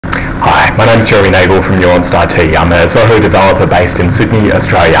Hi, my name is Jeremy Nagle from Nuanced IT. I'm a Zoho developer based in Sydney,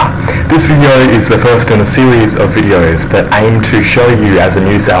 Australia. This video is the first in a series of videos that aim to show you as a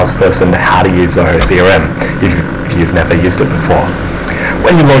new salesperson how to use Zoho CRM if you've never used it before.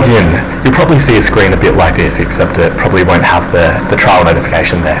 When you log in, you'll probably see a screen a bit like this, except it probably won't have the trial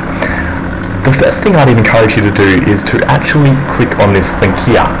notification there. The first thing I'd encourage you to do is to actually click on this link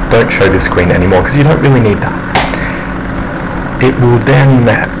here. Don't show this screen anymore because you don't really need that. It will then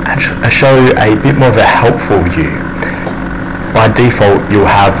show a bit more of a helpful view. By default, you'll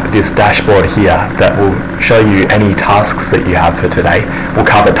have this dashboard here that will show you any tasks that you have for today. We'll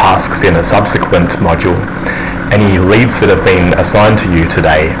cover tasks in a subsequent module, any leads that have been assigned to you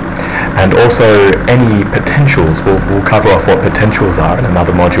today, and also any potentials. We'll cover off what potentials are in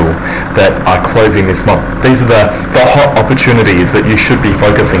another module that are closing this month. These are the hot opportunities that you should be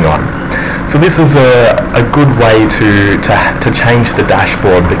focusing on. So this is a good way to change the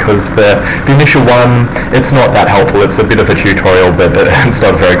dashboard, because the initial one, it's not that helpful. It's a bit of a tutorial, but it's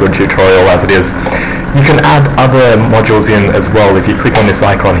not a very good tutorial as it is. You can add other modules in as well. If you click on this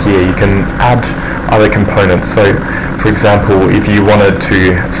icon here, you can add other components. So for example, if you wanted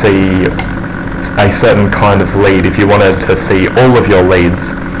to see a certain kind of lead, if you wanted to see all of your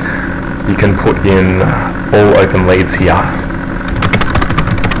leads, you can put in all open leads here.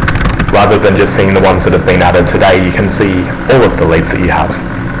 Rather than just seeing the ones that have been added today, you can see all of the leads that you have.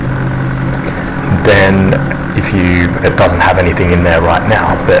 Then it doesn't have anything in there right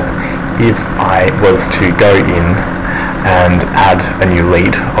now, but if I was to go in and add a new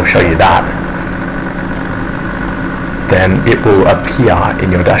lead, I'll show you that, then it will appear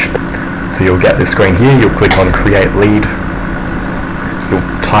in your dashboard. So you'll get this screen here, you'll click on create lead, you'll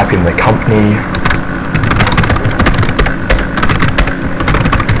type in the company,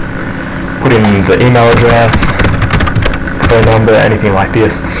 put in the email address, phone number, anything like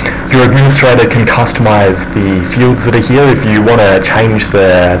this. Your administrator can customize the fields that are here. If you want to change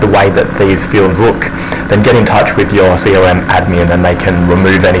the way that these fields look, then get in touch with your CRM admin and they can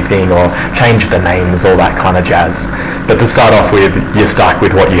remove anything or change the names, all that kind of jazz. But to start off with, you're stuck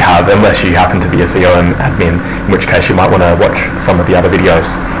with what you have, unless you happen to be a CRM admin, in which case you might want to watch some of the other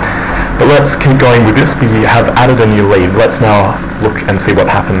videos. But let's keep going with this. We have added a new lead. Let's now look and see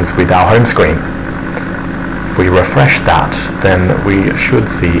what happens with our home screen. If we refresh that, then we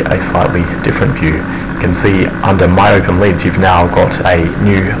should see a slightly different view. You can see under My Open Leads, you've now got a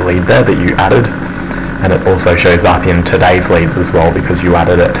new lead there that you added, and it also shows up in today's leads as well because you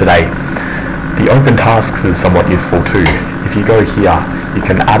added it today. The open tasks is somewhat useful too. If you go here, you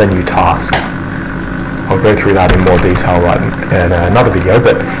can add a new task. I'll go through that in more detail in another video,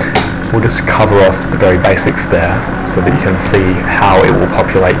 but we'll just cover off the very basics there so that you can see how it will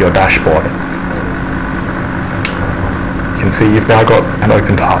populate your dashboard. You can see you've now got an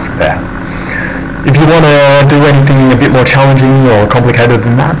open task there. If you want to do anything a bit more challenging or complicated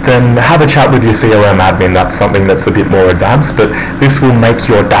than that, then have a chat with your CRM admin. That's something that's a bit more advanced, but this will make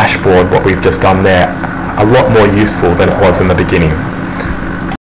your dashboard, what we've just done there, a lot more useful than it was in the beginning.